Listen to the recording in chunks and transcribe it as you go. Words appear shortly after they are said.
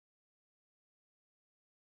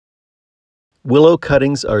Willow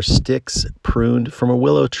cuttings are sticks pruned from a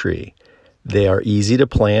willow tree. They are easy to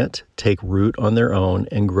plant, take root on their own,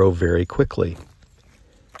 and grow very quickly.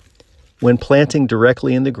 When planting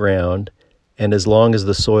directly in the ground, and as long as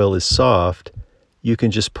the soil is soft, you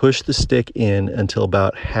can just push the stick in until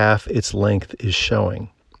about half its length is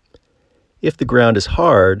showing. If the ground is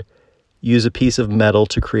hard, use a piece of metal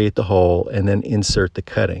to create the hole and then insert the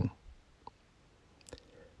cutting.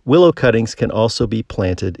 Willow cuttings can also be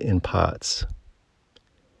planted in pots.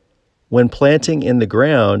 When planting in the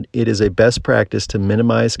ground, it is a best practice to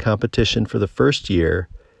minimize competition for the first year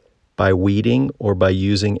by weeding or by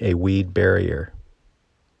using a weed barrier.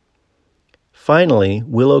 Finally,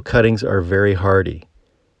 willow cuttings are very hardy.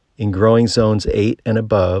 In growing zones 8 and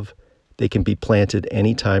above, they can be planted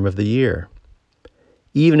any time of the year.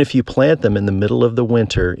 Even if you plant them in the middle of the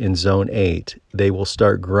winter in zone 8, they will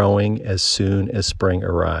start growing as soon as spring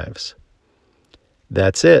arrives.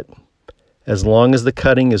 That's it. As long as the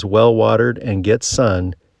cutting is well watered and gets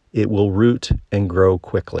sun, it will root and grow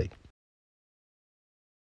quickly.